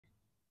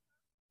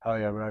Hell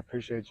yeah, bro. I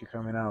appreciate you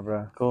coming out,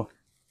 bro. Cool.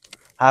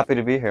 Happy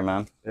to be here,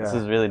 man. This Yeah.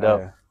 is really Hell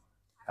dope. yeah.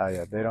 Hell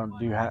yeah. They don't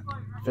do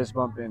fist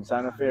bump in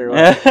Santa Fe or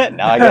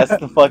No, I guess what?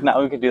 the fuck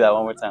not. We could do that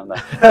one more time though.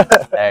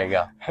 There you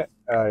go.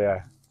 Oh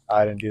yeah.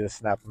 I didn't do the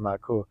snap. I'm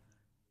not cool.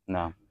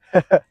 No.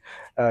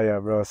 Oh yeah,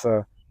 bro.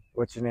 So,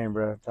 what's your name,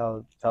 bro?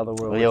 Tell the world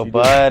Well, what yo, you do.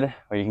 Bud,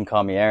 or you can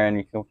call me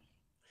Aaron.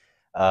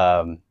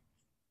 Um,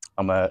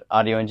 I'm a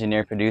audio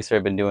engineer producer.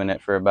 I've been doing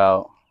it for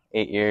about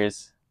 8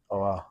 years. Oh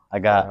wow. I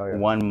Oh got hell yeah.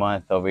 1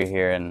 month over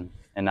here in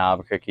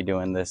Albuquerque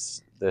doing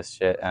this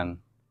shit, and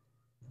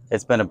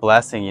it's been a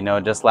blessing. You know,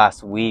 just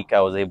last week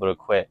I was able to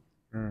quit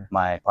Mm.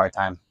 my part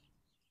time.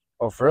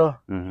 Oh for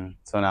real?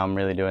 So now I'm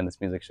really doing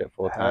this music shit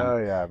full time, Hell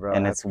yeah, bro.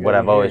 and That's it's good what to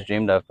I've always hear.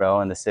 dreamed of, bro,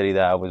 in the city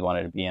that I always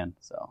wanted to be in.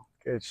 So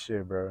Good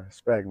shit, bro.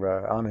 Respect,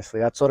 bro. Honestly,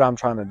 that's what I'm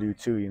trying to do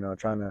too.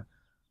 Trying to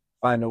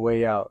find a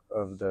way out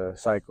of the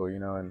cycle.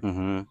 And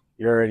hmm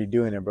you're already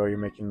doing it, bro. You're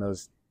making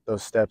those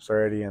steps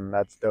already, and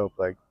that's dope.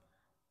 Like,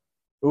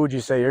 who would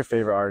you say your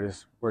favorite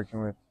artist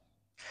working with?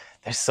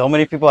 there's so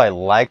many people I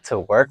like to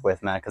work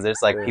with, man, because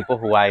there's like Yeah, people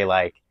who I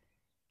like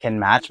can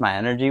match my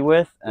energy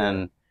with yeah,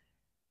 and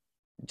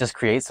just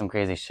create some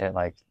crazy shit,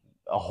 like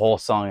a whole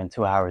song in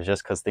 2 hours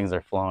just because things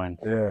are flowing.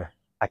 yeah.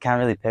 I can't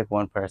really pick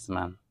one person,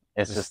 man.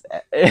 It's Just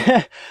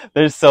just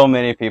there's so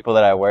many people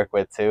that I work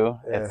with too.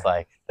 yeah, It's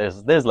like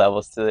there's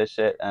levels to this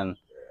shit, and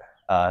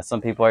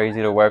some people are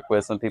easy to work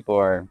with. Some people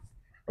are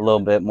a little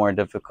bit more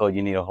difficult.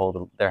 You need to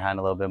hold their hand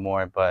a little bit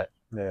more. But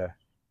yeah.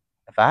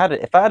 if I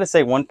had to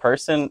say one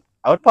person,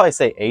 I would probably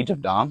say Age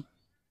of Dom.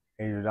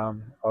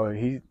 Ayobudd. Oh,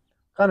 he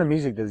kind of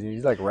music does he?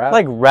 He's like rap.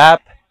 Like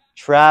rap,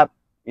 trap.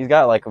 He's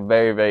got like a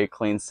very very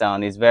clean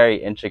sound. He's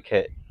very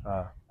intricate,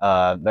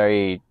 Uh,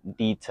 very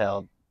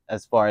detailed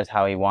as far as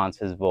how he wants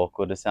his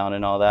vocal to sound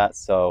and all that.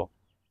 So,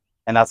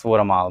 and that's what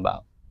I'm all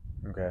about.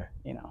 okay.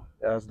 You know.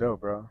 Yeah, that's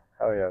dope, bro.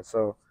 Hell yeah.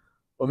 So,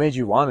 what made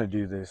you want to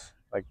do this?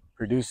 Like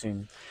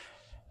producing?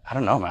 I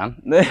don't know,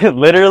 man.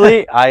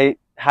 Literally, I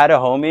had a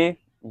homie.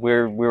 We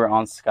were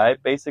on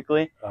Skype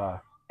basically, Uh,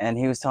 and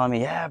he was telling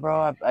me, "Yeah,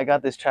 bro, I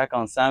got this track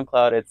on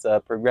SoundCloud. It's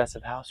a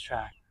progressive house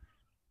track."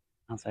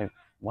 I was like,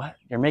 "What?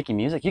 You're making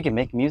music? You can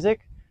make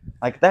music?"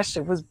 Like that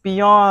shit was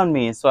beyond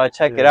me. So I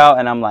check it yeah, out,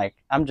 and I'm like,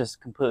 I'm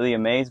just completely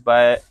amazed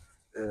by it.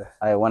 yeah,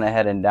 I went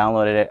ahead and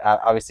downloaded it.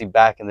 Obviously,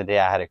 back in the day,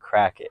 I had to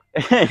crack it.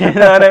 You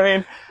know what I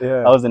mean? I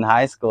yeah. was in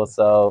high school,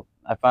 so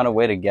I found a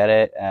way to get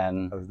it,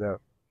 and That's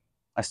dope.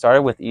 I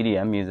started with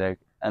EDM music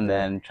and Yeah.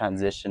 then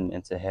transitioned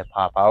into hip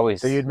hop. I So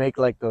always, you'd make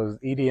like those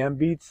EDM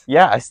beats?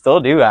 yeah, I still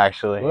do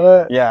actually.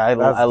 What? Yeah,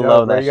 That's I dope,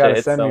 love bro. that You shit. gotta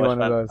It's send so me much one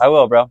of fun. those. I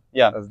will, bro.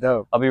 Yeah, That's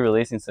dope. I'll be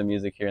releasing some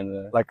music here in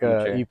the Like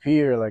a future.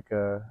 EP or like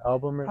a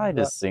album or Probably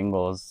what? just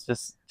singles,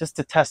 just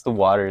to test the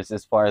waters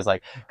as far as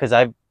like, because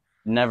I've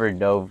never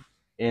dove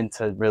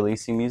into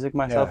releasing music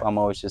myself. Yeah. I'm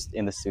always just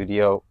in the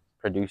studio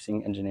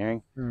producing,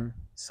 engineering. Mm.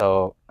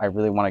 So I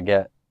really want to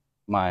get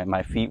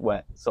my feet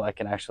wet so I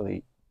can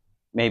actually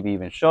maybe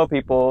even show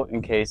people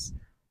in case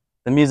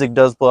the music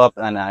does blow up,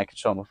 and I could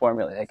show them a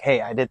formula like, hey,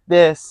 I did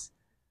this.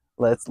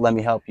 Let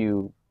me help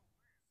you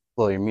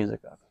blow your music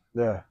up.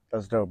 Yeah,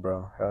 that's dope,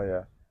 bro. Hell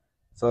yeah.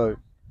 So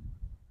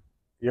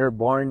you're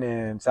born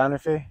in Santa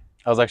Fe,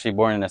 I was actually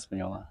born in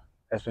Espanola?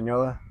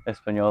 Espanola,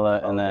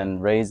 Oh, and okay. then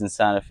raised in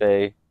Santa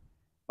Fe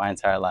my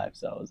entire life.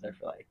 So I was there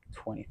for like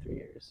 23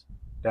 years.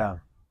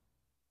 Damn,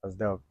 that's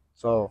dope.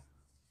 So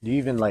do you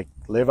even like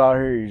live out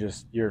here? Or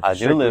you're I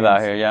do live strictly in.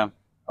 out here, yeah.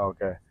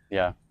 Okay.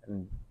 Yeah.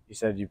 And you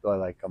said you play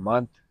like a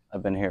month.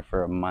 I've been here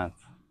for a month.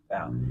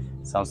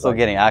 Damn. So I'm It's still like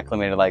getting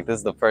acclimated. Like this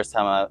is the first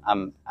time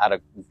I'm at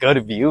a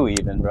good view,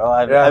 even, bro.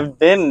 yeah, I've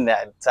been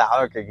at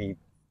Albuquerque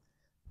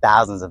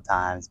thousands of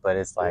times, but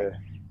it's like yeah,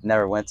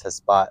 never went to a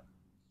spot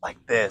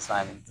like this.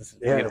 I mean, this is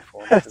yeah.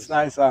 beautiful. It's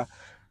nice.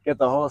 Get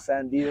the whole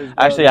Sanditas,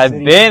 bro. Actually, The I've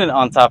city, been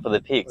on top of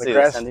the peak the too.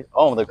 crest.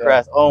 Oh, the Yeah,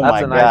 crest. Oh that's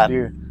my a nice god.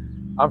 view.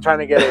 I'm trying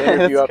to get an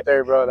interview up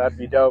there, bro. That'd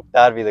be dope.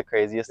 That'd be the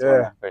craziest one,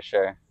 Yeah. man, for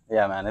sure.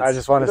 Yeah, man, I it's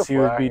just want to see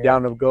beautiful who'd out be here.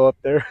 down to go up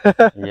there.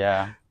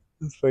 Yeah,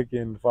 It's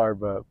fucking far,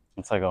 but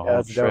it's like a yeah, whole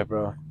that's dope, trip.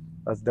 bro.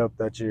 That's dope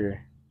that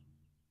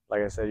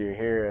like I said, you're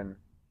here and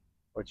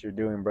what you're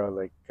doing, bro.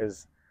 Like,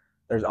 cause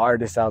there's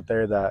artists out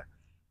there that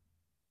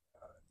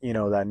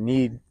that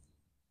need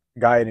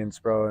guidance,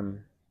 bro,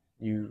 and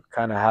you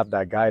kind of have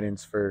that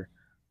guidance for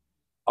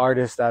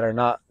artists that are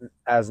not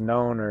as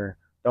known or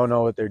don't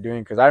know what they're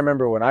doing. Cause I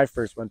remember when I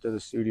first went to the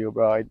studio,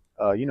 bro.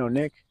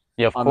 Nick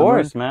Yeah, of on the Moon.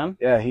 course, man.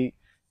 Yeah,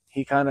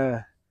 he kind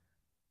of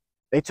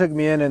they took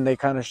me in and they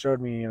kind of showed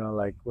me,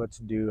 like what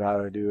to do, how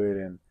to do it,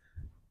 and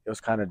it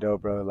was kind of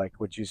dope, bro. Like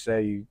what you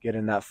say, you get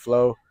in that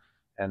flow,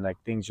 and like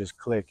things just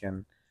click,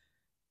 and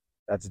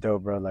that's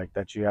dope, bro. Like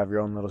that you have your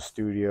own little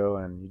studio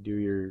and you do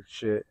your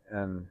shit,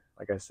 and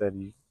like I said,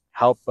 you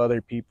help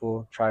other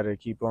people, try to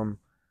keep them,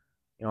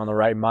 on the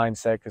right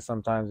mindset. Because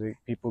sometimes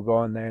people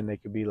go in there and they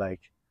could be like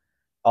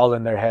all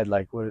in their head,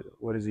 like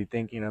what is he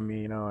thinking of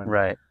me, and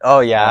Right. Oh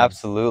yeah, um,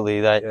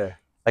 absolutely. That yeah,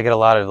 I get a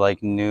lot of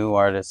like new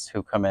artists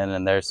who come in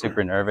and they're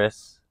super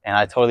nervous And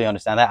I totally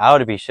understand that. I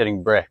would be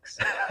shitting bricks.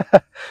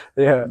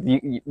 Yeah.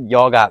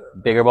 Y'all got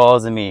bigger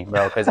balls than me,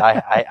 bro, because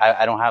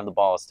I don't have the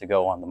balls to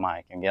go on the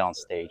mic and get on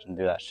stage and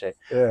do that shit.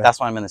 Yeah. That's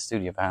why I'm in the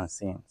studio behind the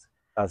scenes.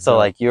 That's So dope.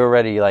 like you're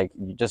already like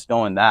just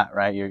knowing that,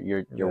 right?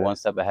 You're Yeah. one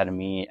step ahead of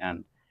me,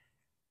 and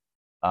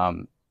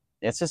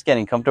it's just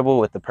getting comfortable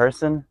with the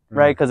person,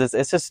 right? Because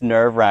it's just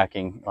nerve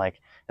wracking,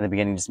 like in the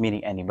beginning, just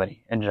meeting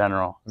anybody in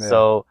general. Yeah.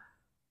 So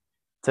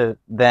to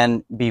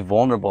then be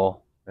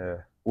vulnerable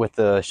with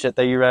the shit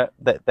that you read,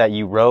 that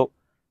you wrote,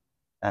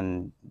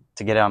 and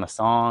to get it on a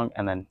song,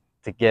 and then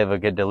to give a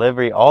good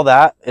delivery, all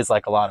that is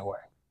like a lot of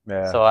work.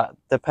 Yeah. So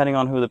depending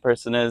on who the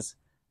person is,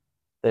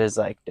 there's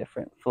like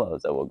different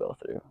flows that we'll go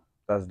through.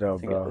 That's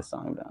dope, to bro. get the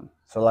song done.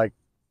 So like,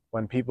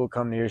 when people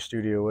come to your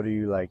studio, what do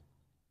you like?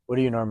 What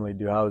do you normally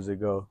do? How does it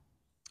go?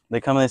 They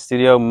come in the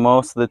studio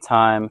most of the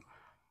time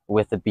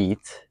with a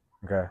beat.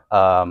 Okay.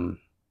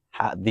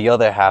 The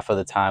other half of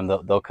the time,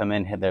 they'll come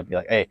in and they'll be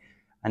like, "Hey,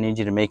 I need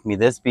you to make me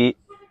this beat.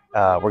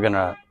 I'm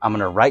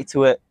gonna write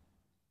to it.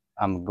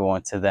 I'm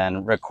going to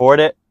then record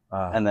it,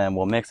 and then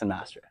we'll mix and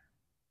master it."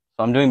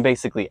 So I'm doing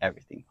basically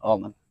everything all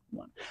in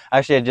one.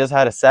 Actually, I just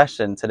had a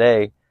session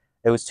today.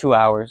 It was 2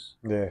 hours.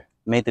 Yeah.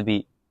 Made the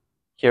beat.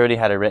 He already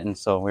had it written,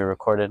 so we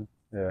recorded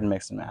and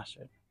mixed and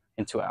mastered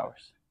in 2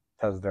 hours.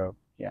 That's dope.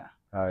 Yeah.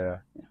 Oh yeah.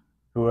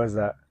 Who was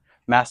that?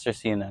 Master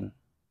CNN.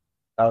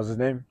 That was his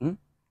name? Mm-hmm.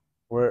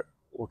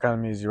 What kind of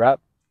music? Rap?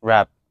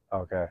 Rap.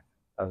 Okay.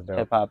 That's dope.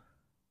 Hip hop.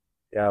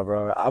 Yeah,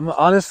 bro. I'm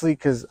honestly,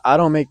 because I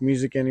don't make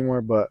music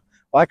anymore, but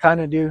I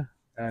kind of do.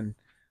 And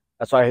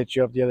that's why I hit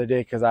you up the other day,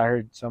 because I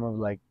heard some of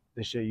like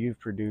the shit you've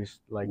produced,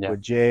 like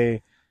with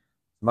Jay,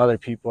 some other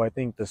people. I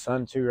think the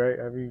Sun too, right?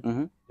 Have you?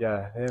 Mm-hmm.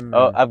 Yeah, him.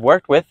 Oh, I've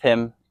worked with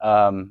him.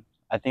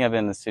 I think I've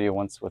been in the studio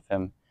once with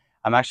him.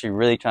 I'm actually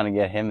really trying to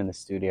get him in the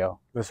studio.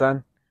 The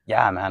Sun?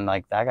 Yeah, man.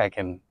 Like that guy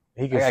can.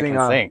 He can sing.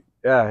 Sing.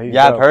 Yeah,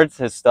 yeah. I've heard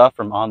his stuff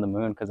from On the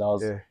Moon, because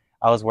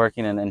I was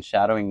working and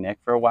shadowing Nick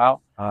for a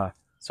while.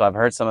 So I've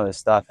heard some of his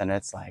stuff, and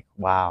it's like,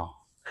 wow.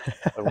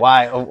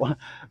 Why? Oh,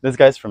 this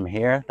guy's from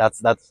here.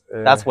 That's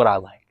what I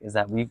like, is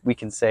that we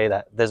can say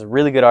that there's a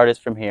really good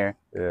artist from here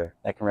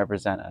that can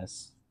represent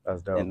us.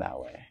 That's dope. In that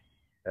way.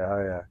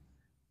 Yeah.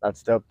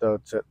 That's dope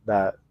though.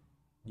 That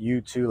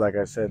you too, like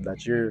I said,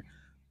 that you're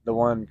the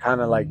one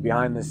kind of like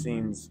behind the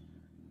scenes,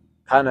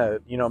 kind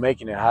of,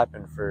 making it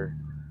happen, for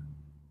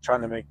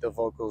trying to make the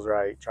vocals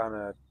right, trying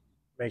to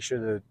make sure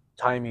the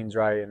timing's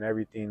right and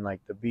everything,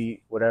 like the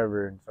beat,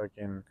 whatever, and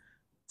fucking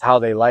how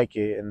they like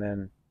it, and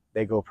then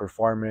they go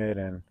perform it,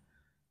 and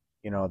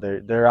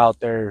they're out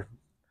there,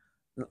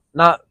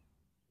 not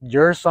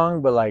your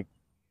song, but like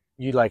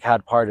you like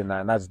had part in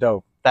that, and that's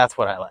dope. That's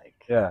what I like.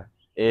 Yeah.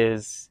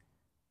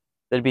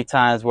 There'd be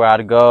times where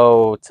I'd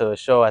go to a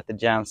show at the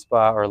Jam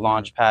Spot or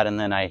Launchpad, and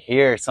then I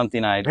hear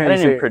something I didn't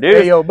even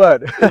produce.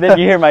 Ayobudd. Then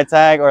you hear my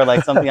tag, or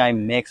like something I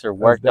mixed or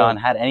worked on,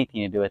 had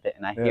anything to do with it,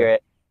 and I hear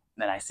it,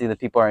 and then I see the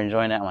people are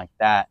enjoying it. I'm like,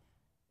 that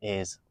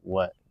is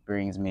what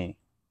brings me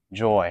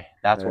joy.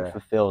 That's what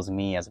fulfills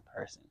me as a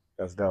person.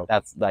 That's dope.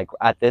 That's like,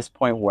 at this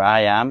point where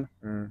I am,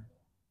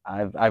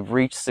 I've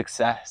reached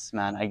success,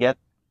 man. I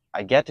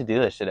get to do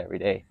this shit every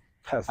day.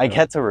 I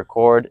get to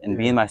record and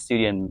be in my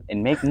studio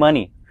and make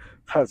money.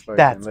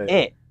 That's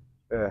it.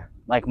 Yeah.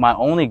 Like, my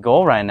only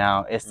goal right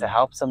now is to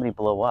help somebody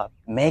blow up,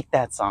 make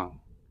that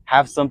song,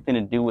 have something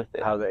to do with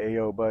it. How the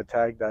Ayobudd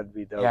tag, that'd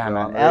be dope. Yeah,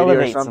 man,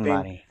 elevate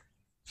somebody.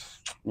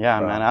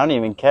 Yeah, man, I don't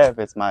even care if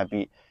it's my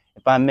beat.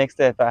 If I mixed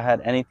it, if I had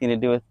anything to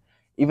do with,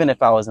 even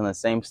if I was in the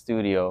same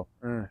studio,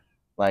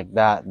 like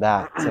that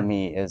to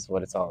me is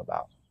what it's all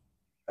about.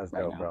 That's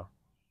dope, bro.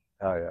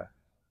 Hell yeah.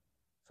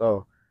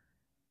 So,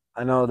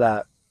 I know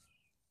that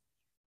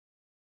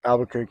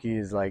Albuquerque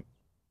is like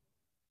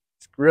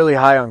really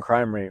high on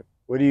crime rate.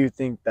 What do you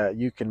think that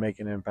you can make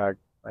an impact,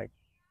 like,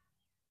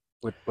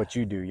 with what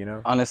you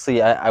do,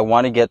 Honestly, I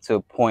want to get to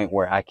a point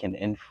where I can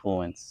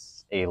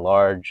influence a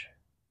large,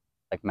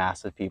 like,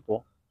 mass of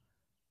people.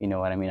 You know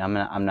what I mean?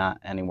 I'm not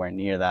anywhere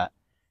near that.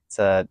 It's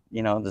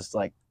just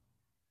like,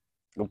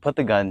 we'll put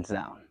the guns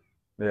down.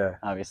 Yeah.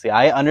 Obviously,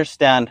 I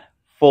understand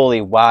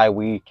fully why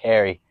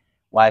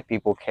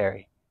people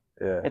carry.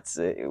 Yeah.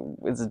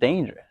 It's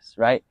dangerous,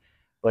 right?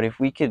 But if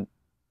we could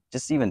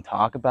just even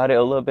talk about it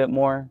a little bit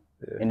more,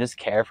 and just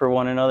care for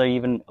one another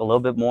even a little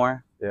bit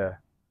more,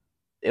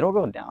 it'll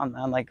go down,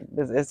 man. Like,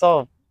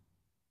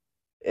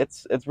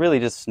 it's really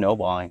just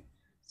snowballing.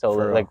 So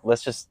like,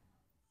 let's just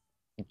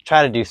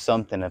try to do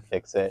something to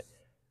fix it.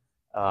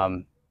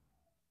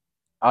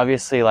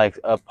 Obviously, like,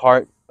 a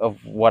part of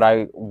what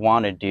I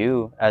want to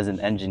do as an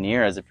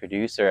engineer, as a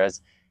producer,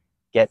 as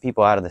get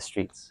people out of the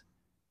streets.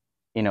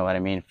 You know what I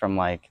mean? From,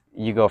 like,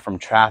 you go from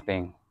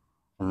trapping,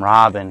 from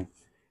robbing,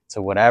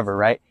 to whatever,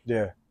 right?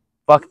 Yeah.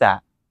 Fuck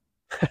that.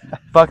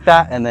 Fuck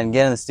that, and then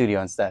get in the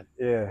studio instead.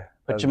 Yeah.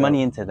 Put your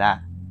money into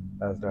that.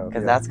 That's dope.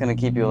 Because that's going to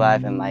keep you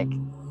alive, and, like,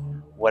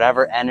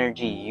 whatever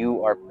energy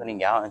you are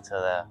putting out into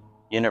the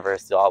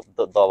universe, the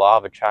law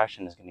of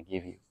attraction is going to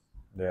give you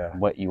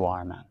what you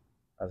are, man.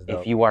 That's dope.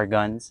 If you are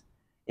guns,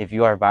 if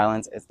you are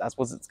violence, that's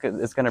what it's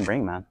going to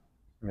bring, man.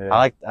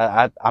 Yeah.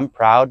 I'm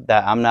proud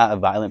that I'm not a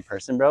violent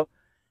person, bro.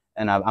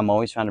 And I'm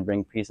always trying to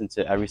bring peace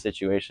into every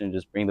situation,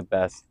 just bring the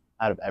best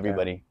out of Yeah.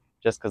 everybody,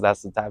 just because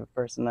that's the type of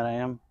person that I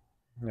am.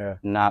 Yeah.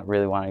 Not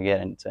really want to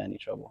get into any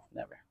trouble,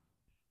 never.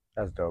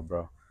 That's dope,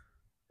 bro.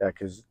 Yeah,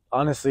 because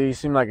honestly, you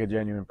seem like a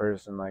genuine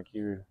person. Like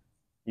you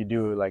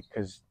do it like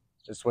because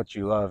it's what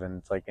you love and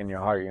it's like in your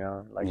heart,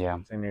 like Yeah.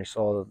 it's in your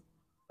soul.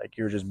 Like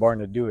you were just born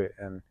to do it,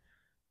 and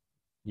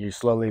you're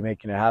slowly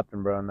making it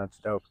happen, bro. And that's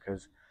dope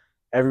because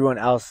everyone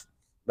else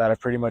that I've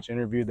pretty much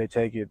interviewed, they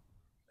take it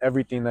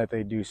everything that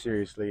they do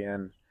seriously,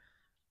 and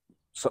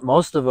so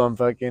most of them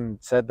fucking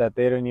said that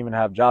they didn't even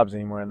have jobs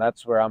anymore, and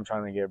that's where I'm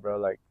trying to get, bro.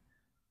 Like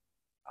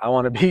I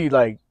want to be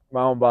like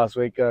my own boss,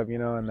 wake up,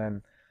 and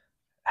then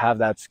have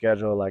that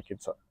schedule like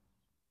it's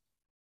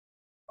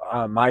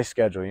my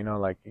schedule,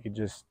 like you could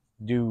just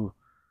do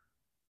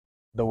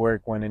the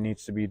work when it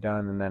needs to be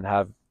done and then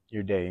have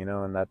your day,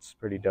 and that's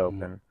pretty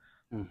dope. And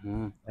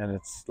Mm-hmm.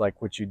 it's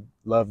like what you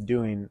love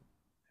doing,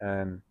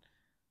 and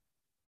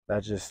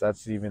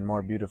that's even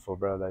more beautiful,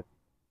 bro. That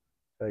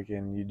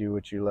fucking you do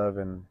what you love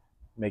and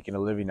making a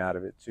living out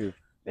of it too.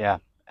 Yeah.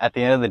 At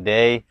the end of the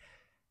day,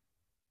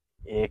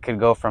 it could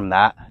go from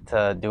that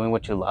to doing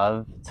what you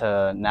love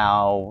to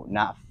now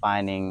not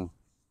finding,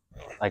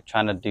 like,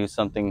 trying to do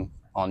something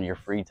on your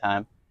free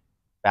time.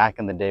 Back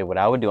in the day, what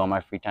I would do on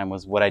my free time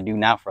was what I do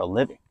now for a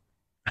living,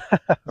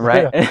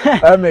 right? Yeah,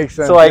 that makes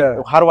So, sense. like,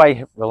 Yeah, how do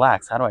I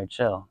relax? How do I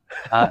chill?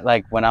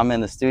 Like, when I'm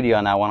in the studio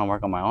and I want to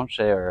work on my own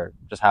shit or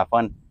just have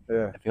fun,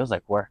 yeah, it feels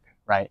like work,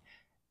 right?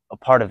 A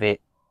part of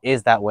it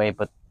is that way,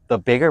 but the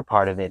bigger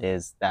part of it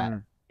is that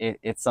mm,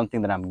 it's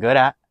something that I'm good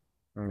at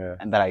yeah,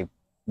 and that I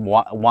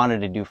wanted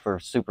to do for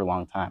a super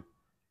long time.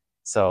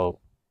 So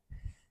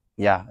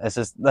yeah, it's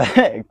just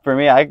for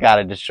me, I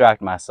gotta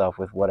distract myself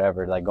with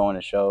whatever, like going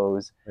to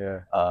shows,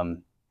 yeah.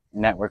 um,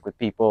 network with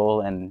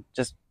people, and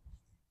just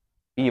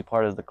be a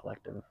part of the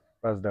collective.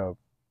 That's dope.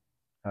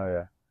 Oh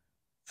yeah.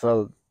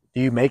 So,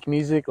 do you make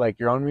music, like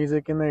your own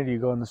music in there? Do you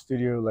go in the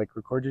studio, like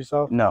record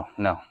yourself? No,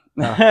 no,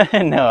 No.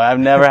 no. I've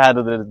never had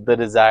the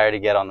desire to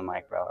get on the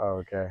mic, bro. Oh,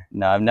 okay.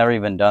 No, I've never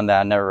even done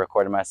that. I've never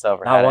recorded myself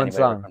or Not had one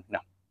anybody song. record. No,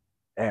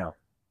 Damn.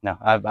 no.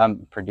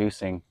 I'm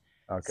producing.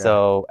 Okay.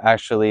 So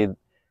actually,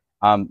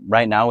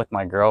 right now with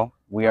my girl,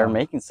 we are Uh,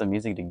 making some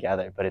music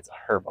together, but it's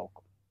her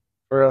vocal.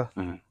 for real?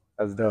 Mhm.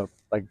 That's dope.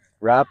 Like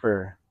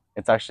rapper.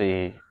 It's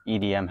actually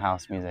EDM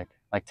house music,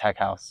 like tech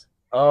house.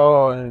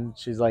 Oh, and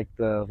she's like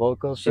the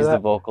vocals for She's the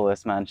that.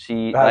 vocalist, man.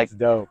 She That's like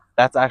dope.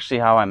 that's actually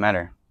how I met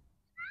her.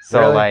 So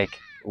Really? like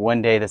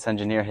one day this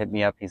engineer hit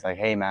me up. He's like,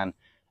 "Hey man,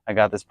 I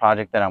got this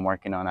project that I'm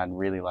working on. I'd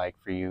really like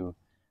for you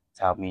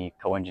to help me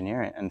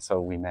co-engineer it." And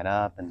so we met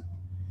up, and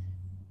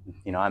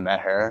I met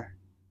her,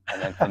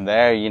 and then from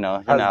there, you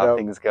know That's how dope.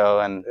 things go.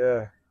 And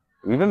Yeah.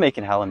 we've been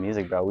making hella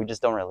music, bro. We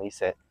just don't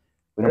release it.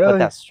 We don't put Really?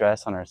 that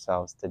stress on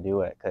ourselves to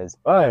do it because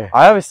Why?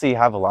 I obviously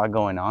have a lot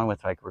going on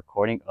with like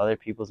recording other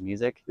people's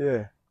music,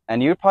 Yeah.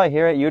 and you'd probably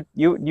hear it. You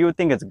would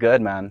think it's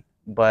good, man.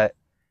 But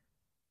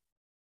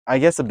I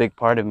guess a big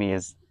part of me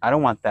is I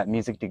don't want that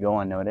music to go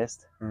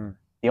unnoticed. Mm.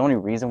 The only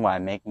reason why I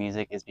make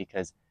music is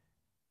because,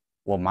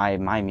 well, my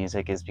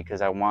music is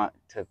because I want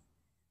to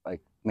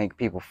like make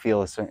people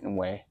feel a certain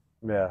way,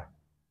 Yeah.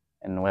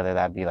 and whether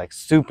that be like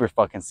super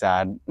fucking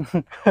sad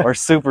or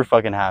super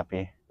fucking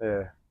happy.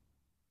 Yeah.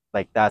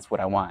 Like that's what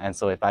I want. And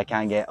so if I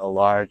can't get a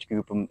large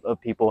group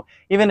of people,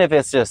 even if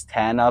it's just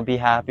 10, I'll be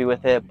happy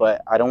with it.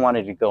 But I don't want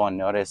it to go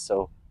unnoticed.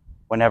 So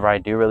whenever I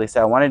do release it,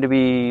 I want it to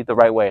be the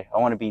right way. I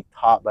want to be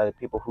taught by the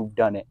people who've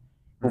done it,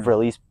 who've Mm.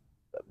 released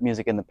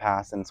music in the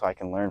past, and so I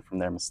can learn from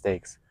their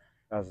mistakes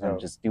That's and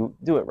dope. just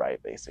do it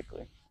right.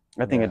 Basically,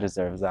 I think it Yeah.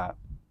 deserves that.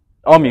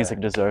 All Yeah. music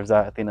deserves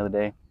that. At the end of the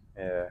day,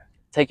 Yeah.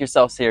 take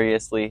yourself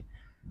seriously,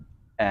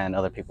 and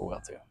other people will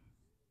too.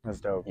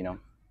 That's dope. You know.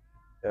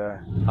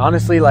 Yeah.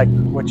 Honestly, like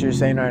what you're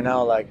saying right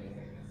now, like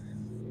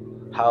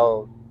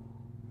how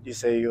you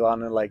say you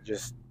want to like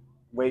just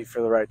wait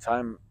for the right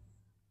time.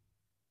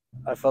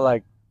 I feel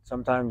like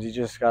sometimes you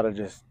just gotta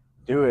just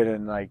do it,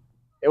 and like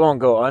it won't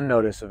go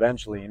unnoticed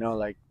eventually,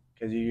 like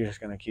because you're just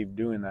gonna keep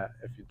doing that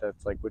if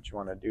that's like what you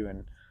want to do,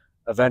 and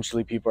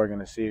eventually people are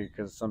gonna see it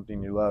because it's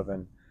something you love,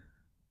 and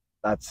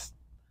that's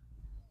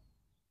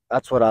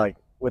that's what I like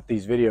with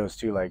these videos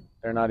too. Like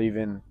they're not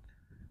even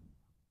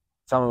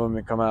some of them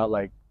that come out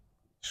like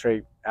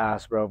straight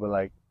ass, bro, but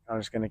like I'm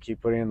just gonna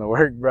keep putting in the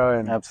work, bro,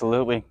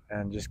 Absolutely.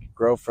 and just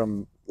grow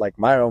from like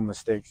my own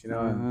mistakes,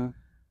 Mm-hmm.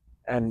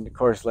 and of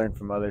course learn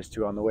from others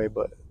too on the way.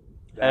 But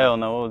Hell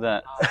no, what was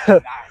that?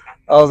 that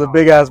was a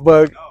big ass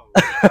bug.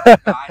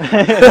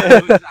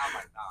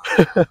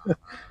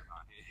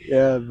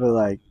 Yeah, but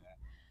like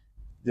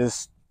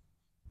just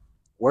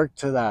work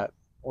to that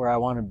where I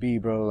want to be,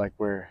 bro. Like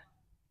where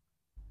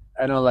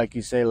I know, like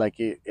you say, like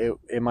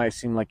it might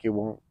seem like it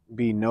won't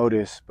be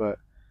noticed, but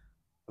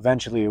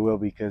eventually it will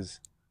because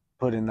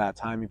put in that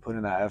time, you put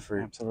in that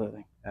effort,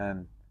 Absolutely.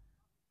 and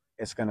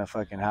it's gonna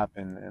fucking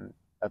happen, and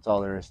that's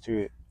all there is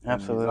to it. And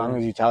as long Absolutely.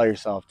 as you tell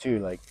yourself too,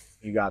 like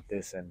you got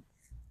this, and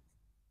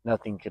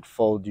nothing could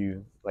fold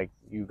you. Like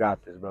you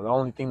got this, bro. The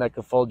only thing that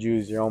could fold you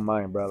is your own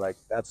mind, bro. Like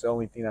that's the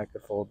only thing that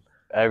could fold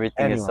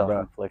Everything is anyone, bro.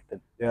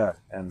 self-inflicted. Yeah,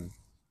 and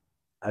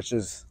that's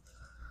just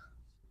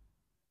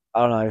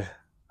I don't know.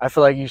 I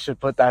feel like you should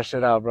put that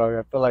shit out, bro.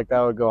 I feel like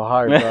that would go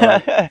hard, bro.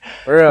 Like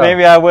for real.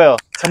 Maybe I will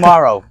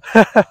tomorrow.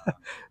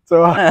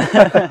 So, oh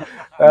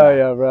No.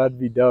 yeah, bro, that'd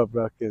be dope,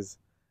 bro. Cause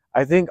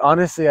I think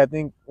honestly, I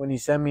think when you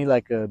sent me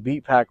like a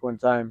beat pack one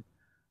time,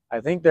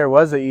 I think there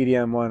was a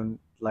EDM one.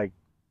 Like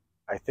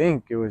I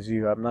think it was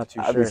you. I'm not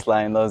too I'll be sure.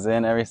 sliding those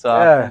in every so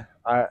Yeah,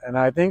 often. and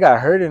I think I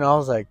heard it, and I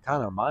was like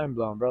kind of mind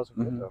blown, bro. I was like,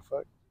 what Hmm. the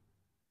fuck?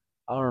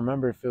 I don't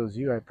remember if it was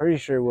you. I'm pretty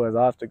sure it was.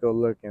 I'll have to go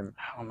look and.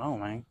 I don't know,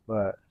 man.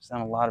 But I've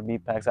sent a lot of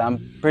beat packs.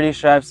 I'm pretty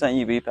sure I've sent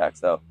you beat packs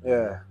though.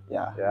 yeah,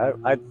 Yeah.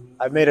 yeah,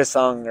 I made a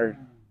song or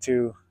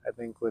two, I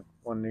think, with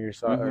one of your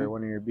or Hmm.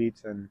 one of your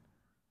beats, and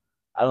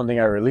I don't think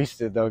I released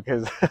it though,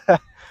 because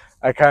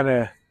I kind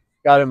of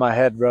got in my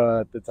head, bro,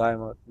 at the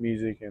time of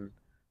music, and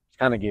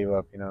kind of gave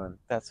up,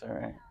 That's all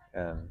right.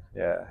 and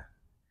yeah,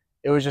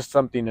 it was just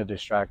something to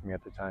distract me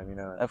at the time,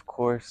 Of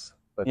course.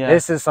 But Yeah.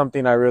 this is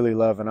something I really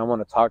love, and I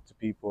want to talk to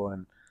people,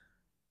 and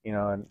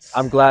and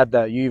I'm glad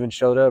that you even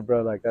showed up,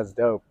 bro. Like that's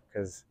dope,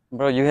 because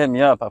Bro, you hit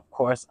me up. Of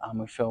course, I'm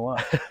gonna show up.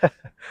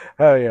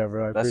 hell yeah,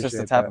 bro. I That's just the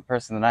appreciate type that. of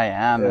person that I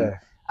am, and Yeah.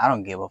 I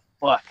don't give a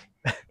fuck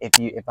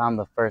if I'm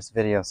the first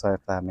video. Sorry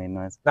if that made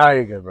noise. Now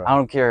you're good, bro. I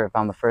don't care if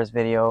I'm the first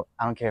video.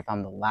 I don't care if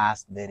I'm the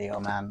last video,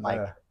 man. Like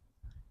Yeah.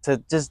 to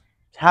just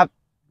have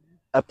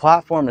a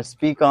platform to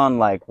speak on,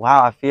 like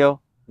how I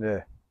feel,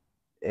 Yeah.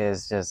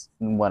 is just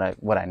what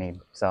I need.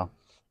 So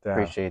Damn.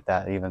 appreciate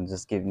that. Even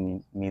just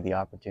giving me the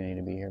opportunity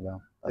to be here, bro.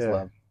 That's Yeah.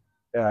 love.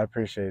 Yeah, I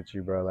appreciate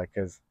you, bro. Like,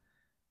 cause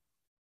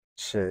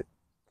shit,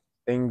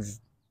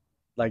 things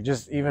like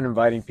just even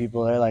inviting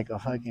people there, like a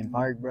fucking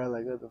park, bro.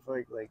 Like, what the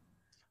fuck, like.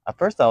 At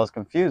first, I was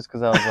confused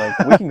because I was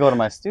like, "We can go to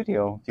my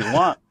studio if you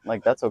want.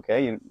 Like, that's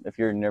okay. If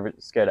you're never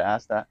scared to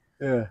ask that."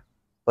 Yeah.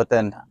 But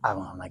then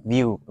I'm like,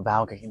 "View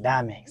balcony.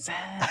 That makes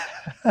sense.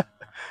 Yeah.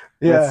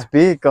 Let's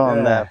speak on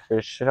Yeah. that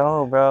for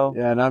sure, bro."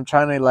 Yeah, and I'm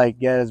trying to like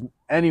get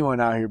anyone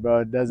out here,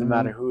 bro. It doesn't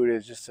matter who it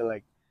is, just to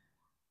like,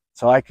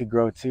 so I could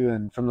grow too.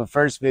 And from the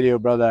first video,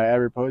 bro, that I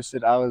ever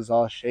posted, I was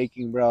all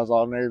shaking, bro. I was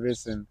all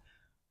nervous, and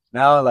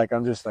now like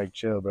I'm just like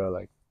chill, bro.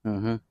 Like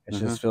it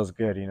just feels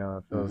good, It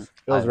feels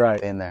I've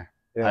right. been there.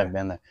 Yeah. I've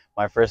been there.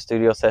 My first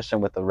studio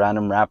session with a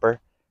random rapper,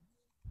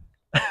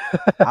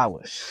 I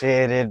was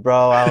shitted,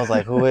 bro. I was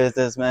like, "Who is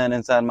this man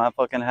inside my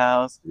fucking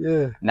house?"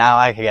 Yeah. Now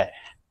I can get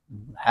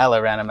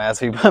hella random ass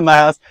people in my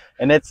house,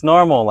 and it's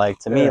normal. Like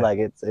to me, Yeah. like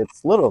it's a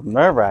little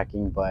nerve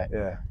wracking, but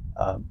Yeah.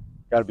 um,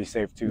 Gotta be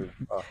safe too.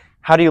 Oh.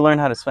 how do you learn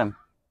how to swim?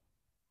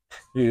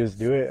 You just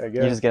do it, I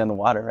guess. You just get in the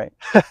water, right?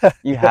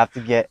 You have to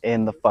get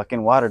in the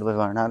fucking water to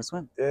learn how to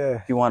swim. Yeah.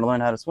 If you want to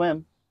learn how to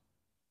swim,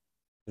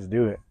 Just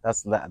do it.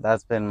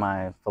 that's been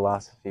my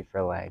philosophy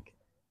for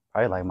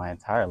probably like my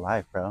entire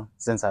life, bro.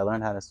 Since I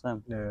learned how to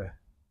swim. Yeah.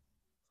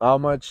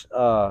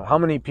 How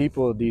many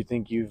people do you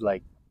think you've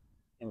like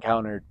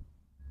encountered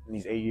in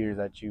these 8 years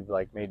that you've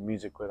like made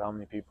music with? How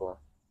many people?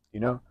 You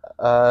know?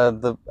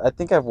 I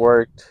think I've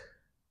worked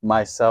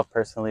myself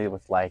personally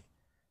with I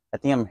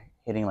think I'm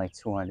hitting like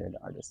 200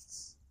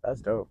 artists.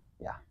 That's dope.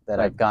 Yeah, that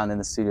I've gone in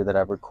the studio, that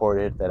I've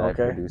recorded, that I've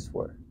Okay. produced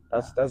for.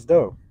 That's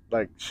dope.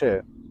 Like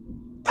shit.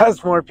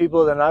 That's more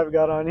people than I've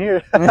got on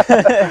here.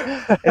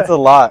 It's a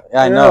lot.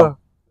 I Yeah. know.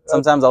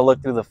 Sometimes I'll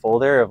look through the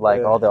folder of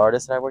Yeah. all the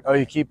artists that I worked Oh, with.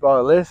 you keep all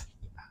the list?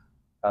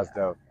 That's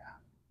dope.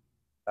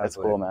 That's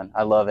cool, man.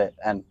 I love it.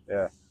 And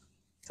Yeah.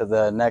 to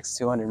the next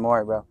 200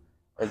 more, bro.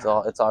 It's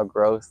all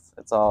growth.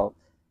 It's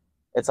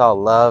all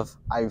love.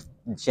 I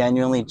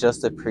genuinely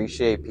just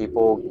appreciate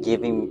people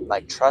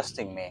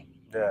trusting me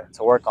Yeah.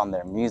 to work on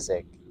their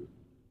music,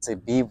 to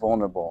be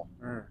vulnerable,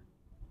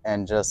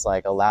 and just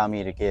allow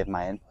me to give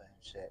my input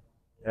and shit.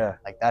 Yeah.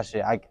 Like that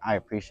shit, I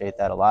appreciate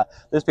that a lot.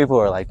 There's people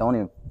who are like, don't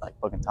even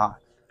fucking talk.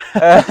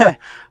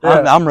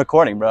 I'm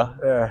recording, bro.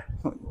 Yeah.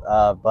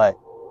 But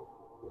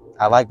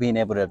I like being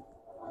able to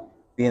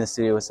be in the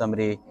studio with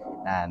somebody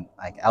and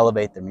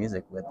elevate the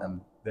music with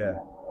them. Yeah.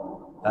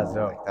 That's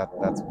dope.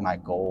 That's my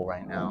goal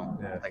right now.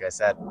 Yeah. Like I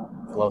said,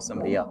 blow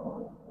somebody up.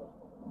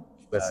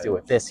 Let's do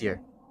it this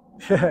year.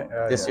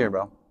 This year,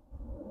 bro.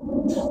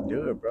 Just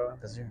do it, bro.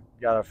 This year.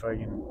 You gotta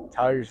fucking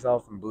tell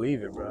yourself and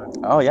believe it, bro.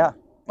 Oh yeah,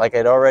 like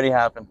it already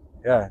happened.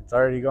 Yeah, it's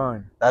already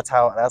going. That's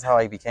how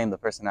I became the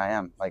person I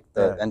am. Like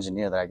the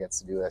engineer that I get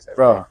to do this.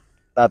 Bro,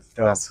 that's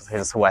dope.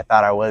 That's who I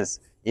thought I was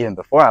even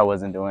before I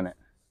wasn't doing it.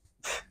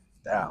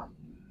 Damn.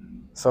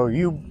 So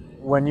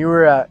when you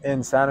were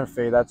in Santa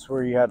Fe, that's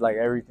where you had like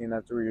everything.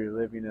 That's where you were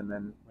living, and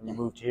then when you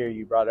moved here,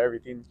 you brought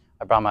everything.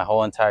 I brought my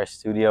whole entire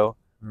studio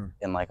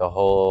in like a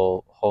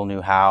whole new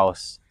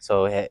house.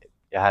 So it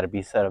had to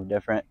be set up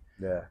different.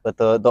 Yeah. But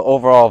the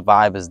overall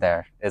vibe is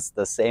there. It's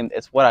the same.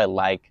 It's what I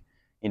like.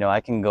 I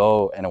can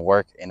go and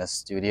work in a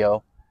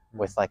studio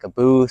with like a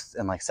booth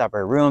and like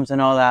separate rooms and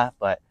all that.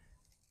 But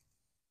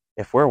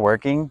if we're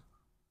working,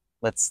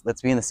 let's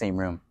be in the same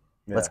room.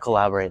 Yeah. Let's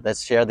collaborate.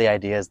 Let's share the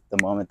ideas the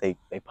moment they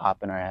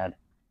pop in our head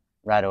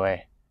right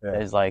away. Yeah.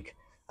 It's like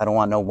I don't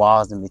want no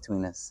walls in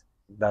between us.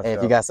 That's Hey, if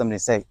you dope. got something to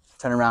say,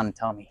 turn around and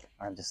tell me,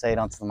 or just say it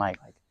onto the mic.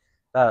 Like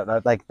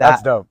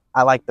That's that. dope.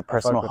 I like the I fuck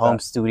personal with home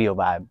that. studio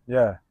vibe.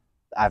 Yeah.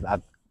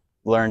 I've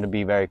learned to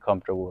be very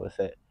comfortable with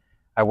it.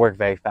 I work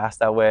very fast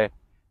that way,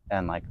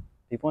 and like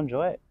people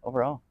enjoy it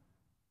overall.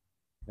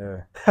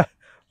 Yeah.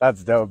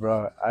 That's dope,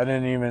 bro. I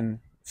didn't even.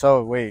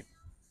 So wait,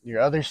 your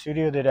other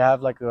studio, did it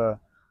have like a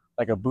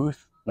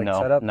booth like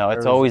No, set up, no, or it's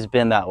was it? always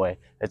been that way.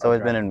 It's always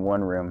Okay. been in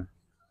one room.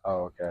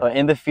 Oh, okay. But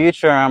in the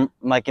future, I'm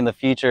like in the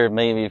future,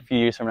 maybe a few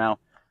years from now,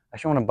 I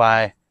actually want to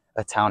buy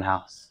a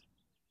townhouse,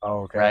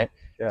 Oh, okay. right?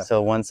 Yeah.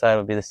 So one side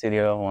would be the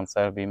studio, one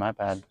side would be my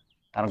pad.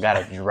 I don't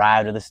gotta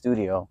drive to the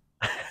studio.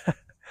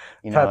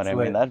 You know what That's I mean?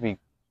 lit. That'd be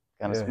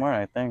kind of Yeah. smart,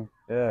 I think.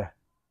 Yeah.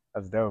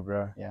 That's dope,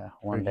 bro. Yeah,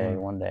 Freaking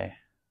one day,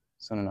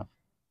 soon enough.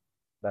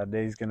 that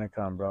day's gonna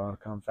come, bro. It'll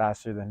come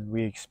faster than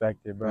we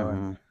expected, bro.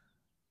 And Mm-hmm.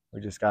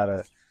 we just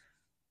gotta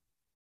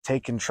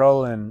take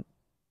control and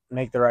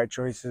make the right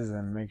choices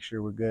and make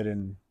sure we're good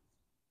and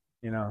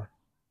you know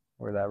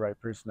we're that right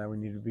person that we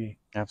need to be.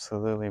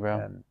 Absolutely, bro.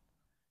 And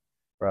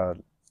bro,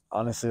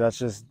 honestly,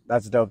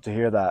 that's dope to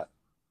hear that.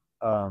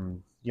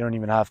 You don't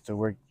even have to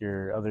work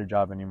your other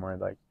job anymore.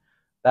 Like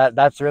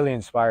that's really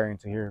inspiring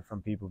to hear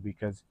from people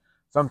because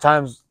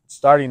sometimes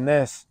starting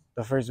this,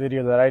 the first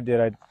video that I did,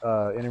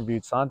 I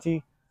interviewed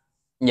Santi.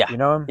 Yeah, You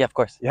know him? yeah, of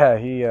course. Yeah,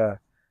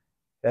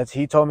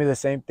 he told me the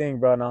same thing,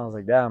 bro, and I was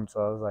like, damn.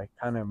 So I was like,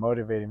 kind of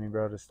motivated me,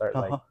 bro, to start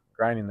like Uh-huh.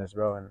 grinding this,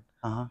 bro, and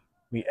Uh-huh.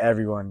 meet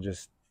everyone.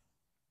 Just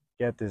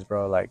get this,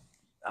 bro. Like,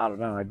 I don't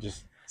know. I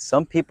just,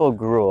 Some people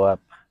grew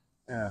up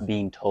yeah,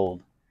 being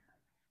told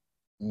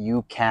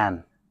you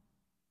can.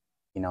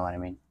 You know what I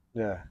mean?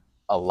 yeah,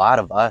 A lot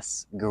of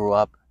us grew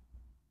up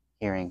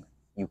hearing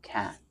you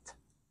can't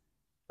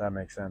that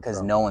makes sense, because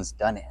bro. no one's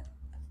done it.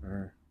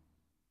 Mm-hmm.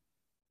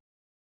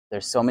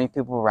 There's so many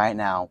people right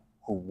now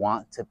who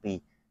want to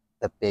be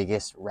the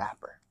biggest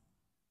rapper,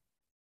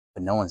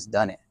 but no one's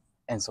done it.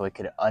 And so it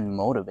could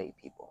unmotivate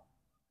people.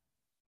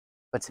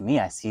 But to me,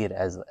 I see it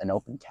as an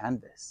open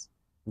canvas.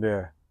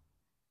 Yeah,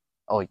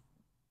 Oh,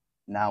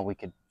 now we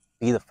could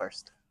be the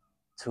first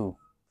to.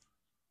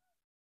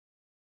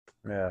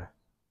 yeah,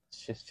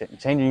 It's just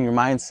changing your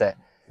mindset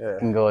yeah.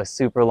 can go a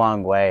super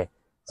long way.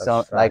 That's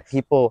So, like facts.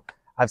 people,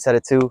 I've said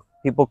it too,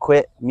 people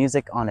quit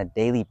music on a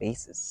daily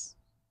basis.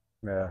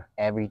 Yeah.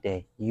 Every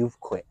day, you've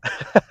quit.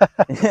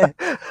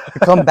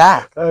 Come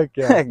back.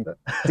 Okay.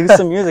 Do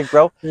some music,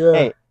 bro. Yeah.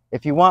 Hey,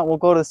 if you want, we'll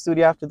go to the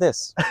studio after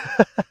this.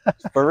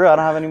 For real, I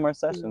don't have any more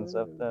sessions.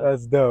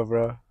 That's dope,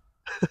 bro.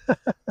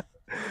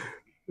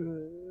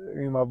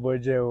 Me and my boy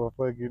Jay will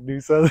fucking do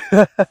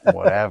something.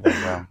 Whatever,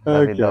 bro.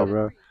 That'd be Okay, dope.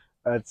 bro.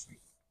 That's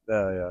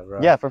yeah, bro.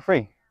 Yeah, for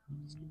free.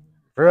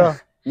 For real?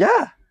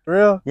 Yeah, For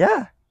real?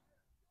 yeah.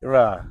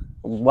 Bro.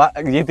 What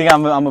you think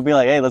I'm gonna be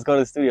like? Hey, let's go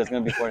to the studio. It's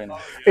gonna be $49.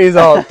 He's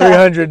all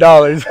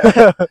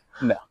 $300.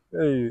 No,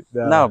 Hey,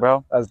 no,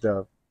 bro. that's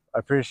dope. I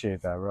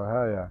appreciate that, bro.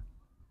 Hell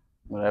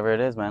Whatever it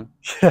is, man.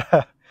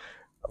 yeah.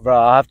 Bro,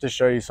 I'll have to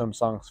show you some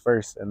songs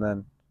first and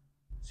then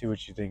see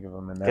what you think of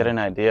them. And Get then, an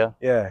idea.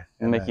 yeah.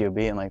 We'll make you a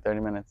beat in like 30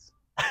 minutes.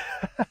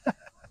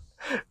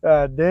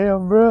 God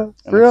damn, bro.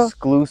 An For real?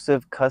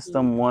 exclusive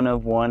custom one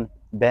of one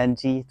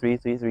Benji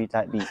 333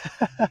 type beat.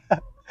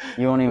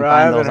 You won't even Bro, I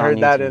find haven't those on heard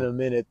that in YouTube. a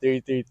minute.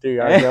 333.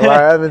 I ain't gonna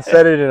lie. I haven't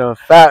said it in a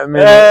fat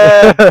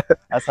minute.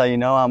 That's how you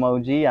know I'm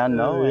OG. I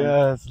know. And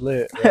Yeah, it's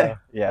lit, bro.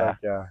 yeah, Fuck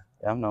yeah.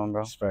 yeah, I'm knowing,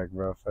 bro. Respect,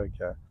 bro. Fuck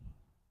yeah.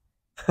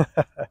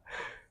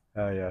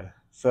 Hell yeah.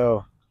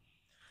 So,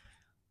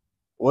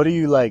 what do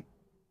you like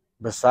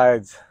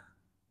besides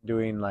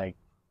doing like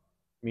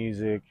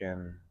music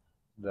and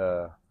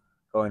the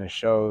going to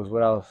shows?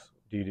 What else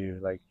do you do?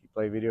 Like you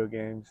play video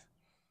games,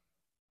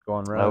 go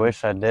on I runs?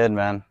 wish I did,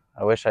 man.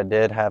 I wish I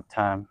did have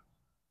time.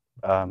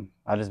 I'll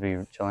just be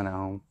chilling at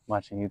home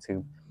watching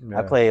YouTube.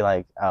 I Yeah. play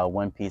like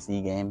one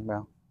PC game,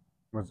 bro.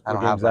 I What don't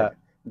game's have like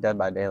that? Dead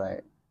by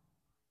Daylight.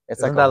 It's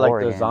Isn't like a that like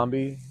horror the game.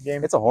 zombie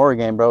game? It's a horror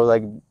game, bro.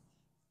 Like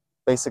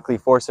basically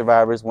 4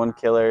 survivors, 1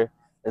 killer.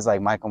 There's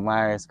like Michael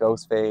Myers,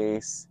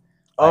 Ghostface,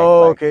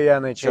 Oh, like okay, yeah,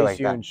 and they shit chase like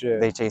you that. and shit.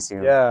 They chase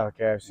you. Yeah,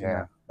 okay, I've seen Yeah.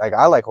 that. Like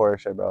I like horror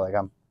shit, bro. Like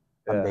I'm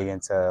Yeah. big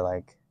into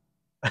like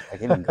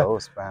even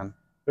ghosts, man.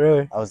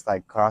 Really? I was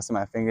like crossing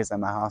my fingers that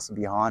my house would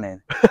be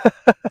haunted.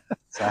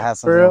 So I had For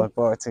something to real? look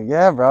forward to.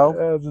 Yeah, bro.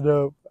 That's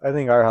dope. I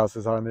think our house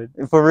is haunted.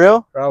 For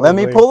real? Let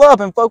me Probably. pull up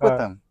and fuck with Uh,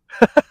 them.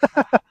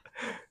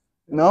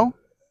 No?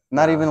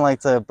 Not Nah. even like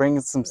to bring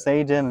some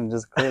sage in and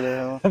just clear the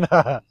hell.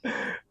 Nah.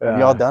 Have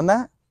y'all done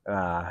that?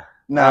 Nah.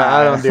 Nah.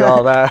 I don't do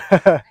all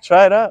that.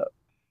 Try it out.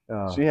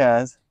 Oh. She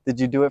has. Did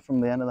you do it from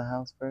the end of the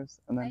house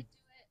first? And I then do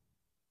it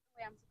the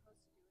way I'm supposed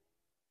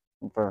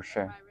to do it. for For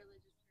sure. my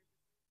religious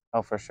purposes.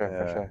 Oh, for sure,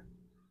 for Yeah. sure.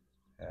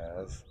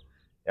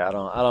 Yeah, I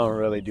don't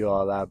really do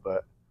all that,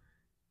 but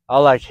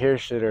I'll like hear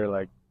shit or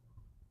like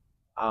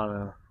I don't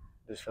know,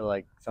 just feel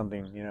like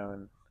something, you know.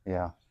 And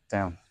Yeah.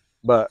 Damn.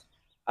 but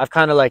I've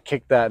kind of like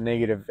kicked that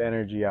negative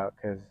energy out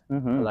because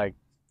Mm-hmm. like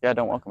Yeah,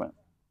 don't welcome it.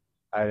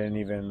 I didn't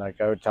even like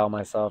I would tell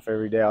myself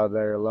every day out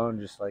there alone,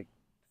 just like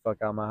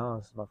fuck out my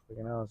house, my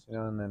fucking house, you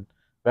know. And then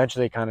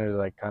eventually kind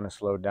of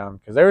slowed down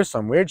because there was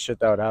some weird shit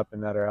that would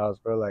happen at our house,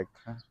 bro. Like,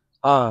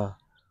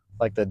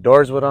 like the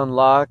doors would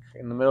unlock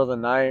in the middle of the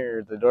night,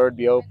 or the door would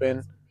be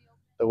open,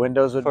 the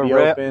windows would For be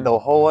real, open, the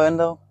whole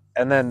window.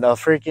 and then the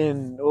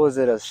freaking, what was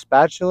it, a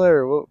spatula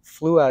or what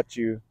flew at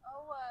you?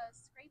 Oh,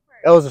 scraper.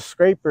 It was a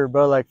scraper,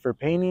 bro, like for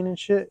painting and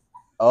shit.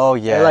 Oh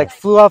It yeah. like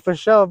flew off a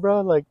shelf,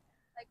 bro. Like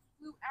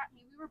Flew at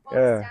me. We were both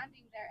Yeah.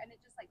 standing there, and it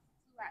just like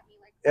flew at me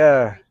like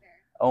Yeah. right there.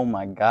 Oh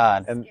my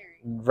God. And Scary.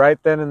 right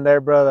then and there,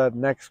 bro, that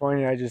next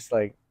morning I just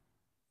like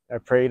I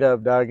prayed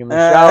up, dog, in the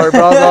shower,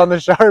 bro. I was all in the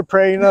shower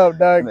praying up, In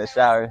dog. the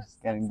shower,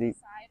 getting deep.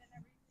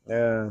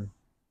 Yeah.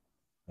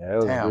 Yeah, it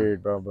was Damn.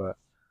 weird, bro, but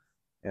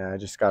yeah, I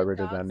just got rid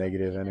of that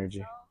negative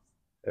energy.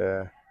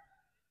 Yeah. For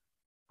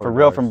Poor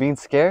real, dogs. from being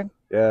scared.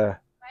 Yeah.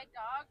 My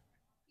dog,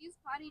 he's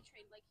potty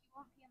trained. Like, he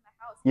won't pee in the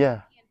house.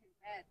 Yeah. He pee in his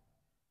bed.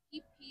 He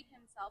peed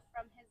himself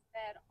from his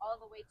bed all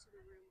the way to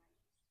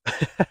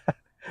the room.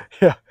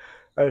 Yeah.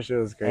 That shit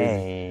was crazy.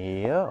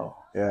 Hey yo.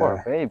 Yeah.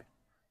 Poor baby.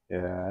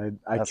 Yeah,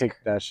 I That's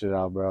kicked that shit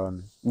out, bro.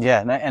 And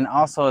Yeah, and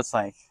also it's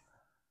like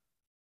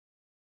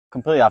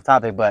completely off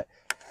topic, but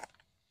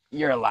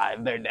you're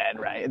alive, they're dead,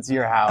 right? It's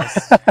your house.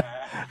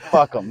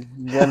 Fuck them.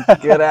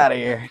 Get out of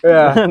here.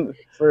 yeah,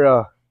 for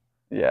real.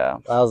 Yeah.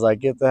 I was like,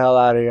 get the hell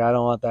out of here. I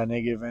don't want that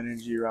negative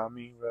energy around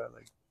me, bro.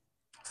 Like,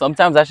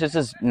 Sometimes that shit's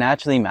just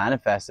naturally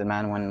manifested,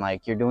 man. When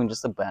like you're doing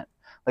just a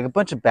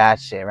bunch of bad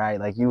shit, right?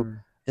 Like you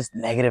just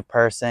negative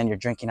person, you're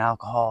drinking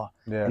alcohol,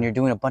 yeah, and you're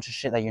doing a bunch of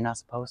shit that you're not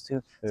supposed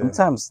to. Yeah.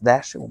 Sometimes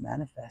that shit will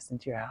manifest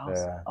into your house.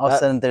 Yeah. All of a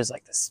sudden, there's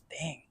like this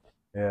thing.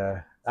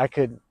 Yeah, I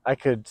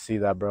could see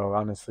that, bro.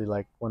 Honestly,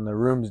 like when the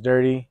room's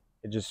dirty,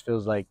 it just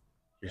feels like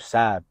you're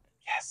sad.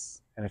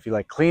 Yes. And if you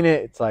like clean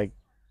it, it's like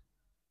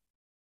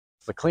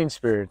it's the clean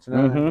spirits, you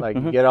know? Mhm, Like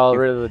you mhm. get all You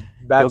rid of the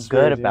bad Feel spirits.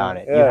 good about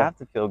it. Yeah. You have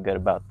to feel good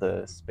about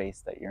the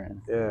space that you're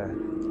in.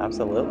 Yeah.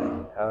 Absolutely.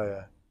 Hell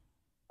yeah.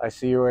 I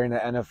see you're wearing the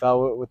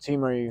NFL. What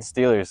team are you?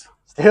 Steelers.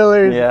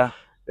 Steelers. Yeah.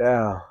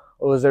 Yeah.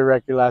 What was their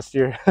record last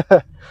year?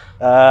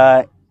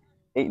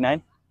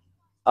 8-9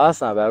 Oh,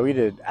 that's not bad. We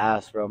did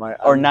ass, bro.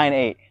 or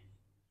 9-8.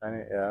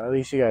 Yeah, at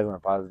least you guys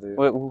went positive.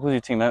 Who's your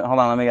team? Hold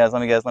on, let me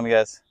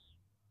guess.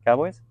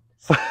 Cowboys?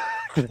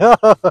 No.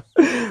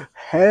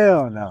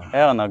 Hell no.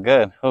 Hell no,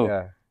 good. Who?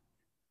 Yeah.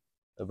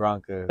 The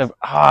Broncos.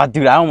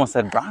 Dude, I almost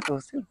said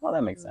Broncos too. Well,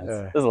 that makes sense.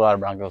 Yeah. There's a lot of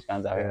Broncos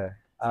fans out here.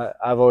 Yeah.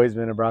 I've always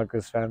been a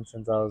Broncos fan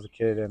since I was a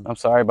kid. And I'm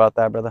sorry about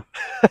that, brother.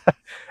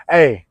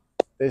 hey,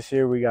 this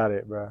year we got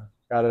it, bro.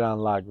 Got it on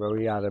lock, bro.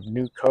 We got a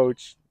new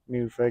coach,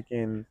 new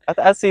fucking.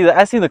 I see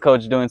the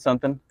coach doing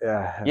something.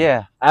 Yeah.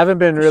 Yeah. I haven't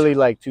been really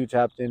like too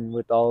tapped in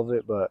with all of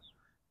it, but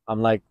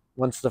I'm like,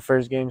 once the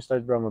first game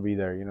starts, bro, I'm gonna be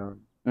there. You know,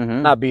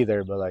 Mm-hmm. not be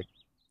there, but like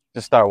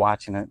Just start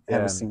watching it Yeah.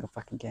 every single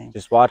fucking game.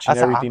 just watching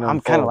everything.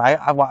 I'm kind of like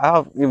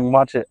I'll even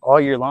watch it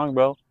all year long,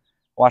 bro.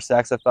 Watch the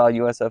XFL,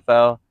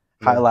 USFL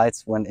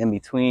highlights when in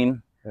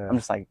between. Yeah. I'm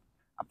just like,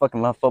 I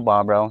fucking love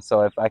football, bro.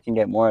 So if I can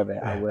get more of it,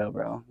 I will,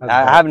 bro. That's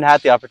I dope. haven't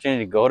had the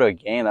opportunity to go to a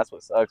game. That's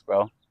what sucks,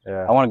 bro.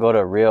 Yeah. I want to go to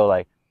a real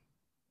like.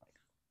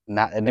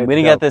 Not we It's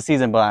didn't get dope. this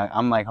season, but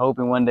I'm like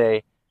hoping one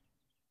day,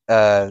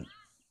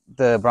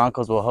 the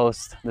Broncos will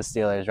host the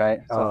Steelers,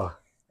 right? So Oh,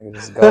 we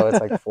just go. It's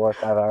like 4 or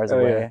 5 hours Oh,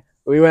 away. yeah.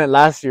 We went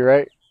last year,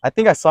 right? I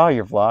think I saw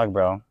your vlog,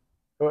 bro.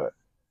 What?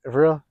 For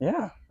real?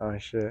 Yeah, Oh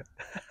shit.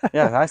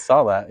 yeah, I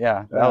saw that.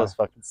 Yeah, that Yeah. was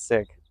fucking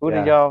sick. Who Yeah.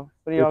 did y'all? What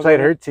do We y'all played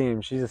go her with?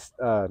 team. She's just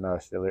no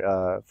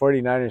Steelers.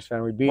 49ers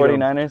fan. We beat them.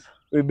 49ers.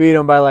 We beat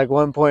them by like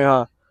 1 point,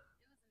 huh?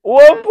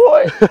 1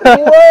 point. What?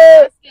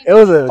 What? It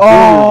was a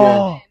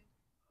Oh. game.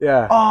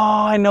 Yeah.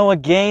 Oh, I know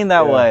what game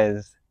that Yeah.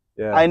 was.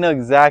 Yeah. I know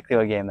exactly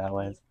what game that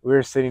was. We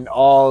were sitting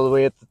all the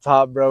way at the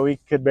top, bro. We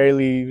could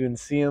barely even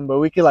see them, but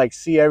we could like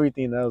see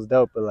everything. That was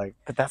dope. But like,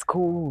 But that's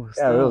cool.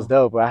 yeah, it was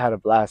still. dope. I had a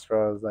blast,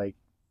 bro. I was like,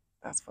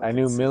 That's I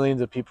knew fucking sick.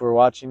 millions of people were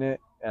watching it,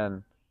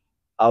 and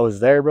I was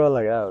there, bro.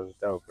 Like that was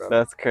dope, bro.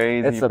 That's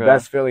crazy. It's the bro.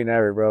 best feeling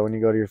ever, bro. When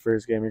you go to your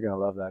first game, you're gonna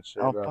love that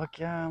shit, Oh bro. fuck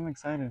yeah, I'm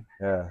excited.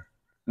 Yeah,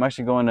 I'm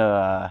actually going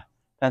to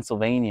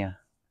Pennsylvania,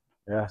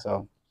 yeah,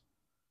 so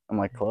I'm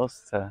like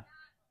close to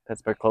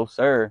Pittsburgh,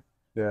 closer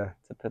yeah.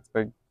 to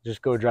Pittsburgh.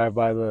 Just go drive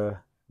by the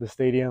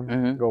stadium,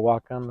 Mhm. go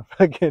walk on the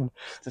fucking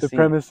Just to the see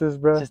premises,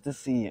 bro. just to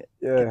see it.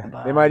 Yeah,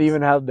 the they might vibes.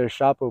 even have their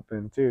shop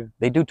open too.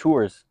 They do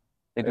tours.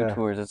 They do Yeah.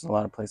 tours. There's a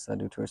lot of places that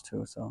do tours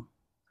too. So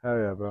Hell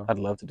yeah, bro. I'd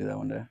love to do that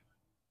one day.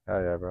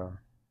 Hell yeah, bro.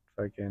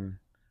 Fucking.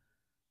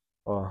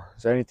 Well,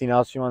 is there anything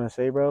else you want to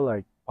say, bro?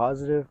 Like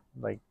positive,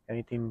 like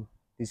anything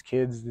these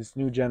kids, this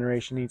new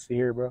generation needs to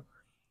hear, bro?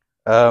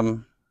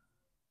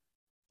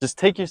 Just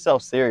take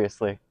yourself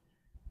seriously.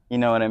 You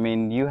know what I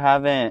mean? You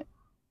haven't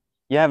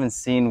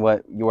seen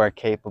what you are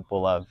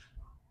capable of.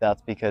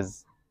 That's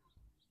because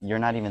you're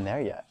not even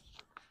there yet.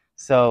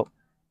 So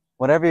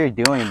whatever you're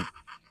doing,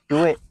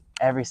 do it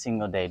every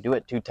single day. Do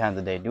it 2 times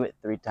a day. Do it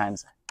 3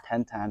 times,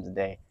 10 times a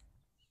day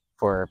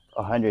for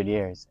 100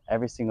 years.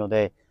 Every single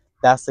day.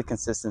 That's the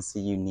consistency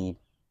you need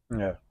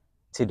Yeah.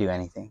 to do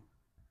anything.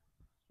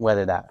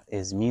 Whether that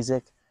is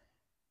music,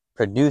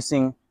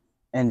 producing,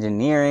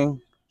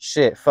 engineering,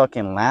 shit,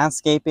 fucking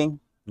landscaping,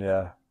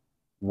 Yeah.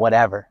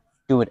 whatever.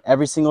 Do it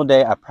every single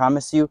day. I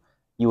promise you,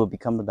 you will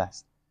become the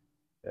best.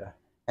 Yeah.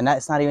 And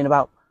that's not even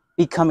about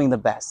becoming the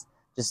best.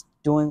 Just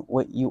doing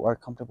what you are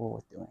comfortable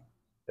with doing.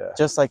 Yeah.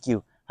 Just like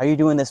you. How you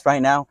doing this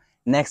right now?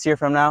 Next year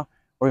from now,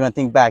 we're gonna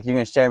think back. You're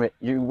gonna share it.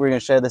 We're gonna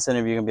share this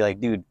interview. You're gonna be like,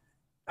 dude,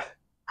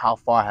 how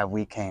far have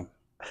we came?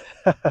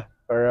 For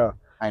real.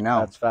 I know.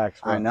 That's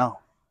facts, bro. I know.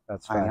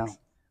 That's I know. facts.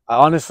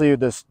 Honestly,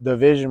 the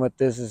vision with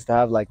this is to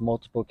have like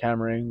multiple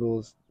camera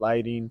angles,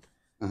 lighting,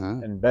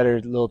 Mm-hmm. and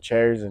better little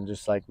chairs, and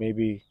just like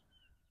maybe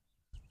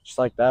just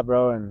like that,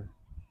 bro. And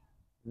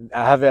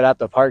I have it at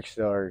the park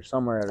still or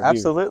somewhere at a view.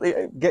 Absolutely.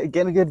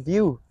 Get a good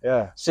view.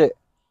 Yeah. Shit.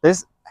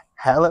 There's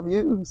hella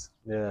views.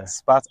 Yeah.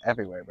 Spots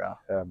everywhere, bro.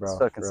 Yeah, bro. This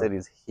fucking bro. city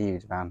is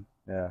huge, man.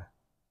 Yeah.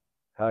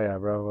 Hell yeah,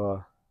 bro.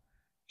 Well,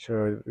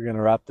 sure. We're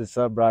gonna wrap this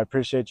up, bro. I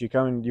appreciate you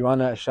coming. You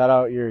wanna shout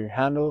out your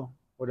handle,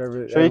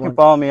 whatever? Sure, you can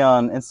follow me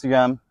on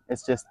Instagram.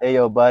 It's just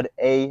Ayobudd,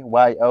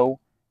 Ayobudd.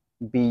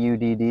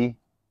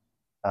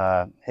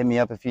 Hit me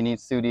up if you need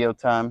studio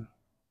time.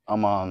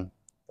 I'm on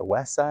the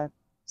west side.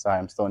 Sorry,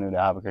 I'm still new to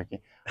Albuquerque.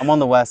 I'm on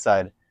the west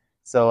side.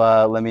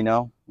 So let me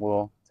know.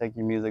 We'll take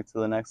your music to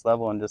the next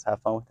level and just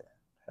have fun with it.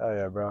 Hell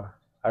yeah, bro.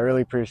 I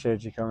really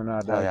appreciate you coming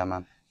out, dog. Hell yeah,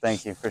 man.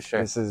 Thank you, for sure.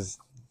 This has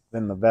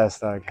been the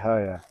best, dog. Hell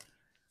yeah.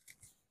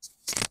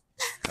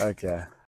 Okay.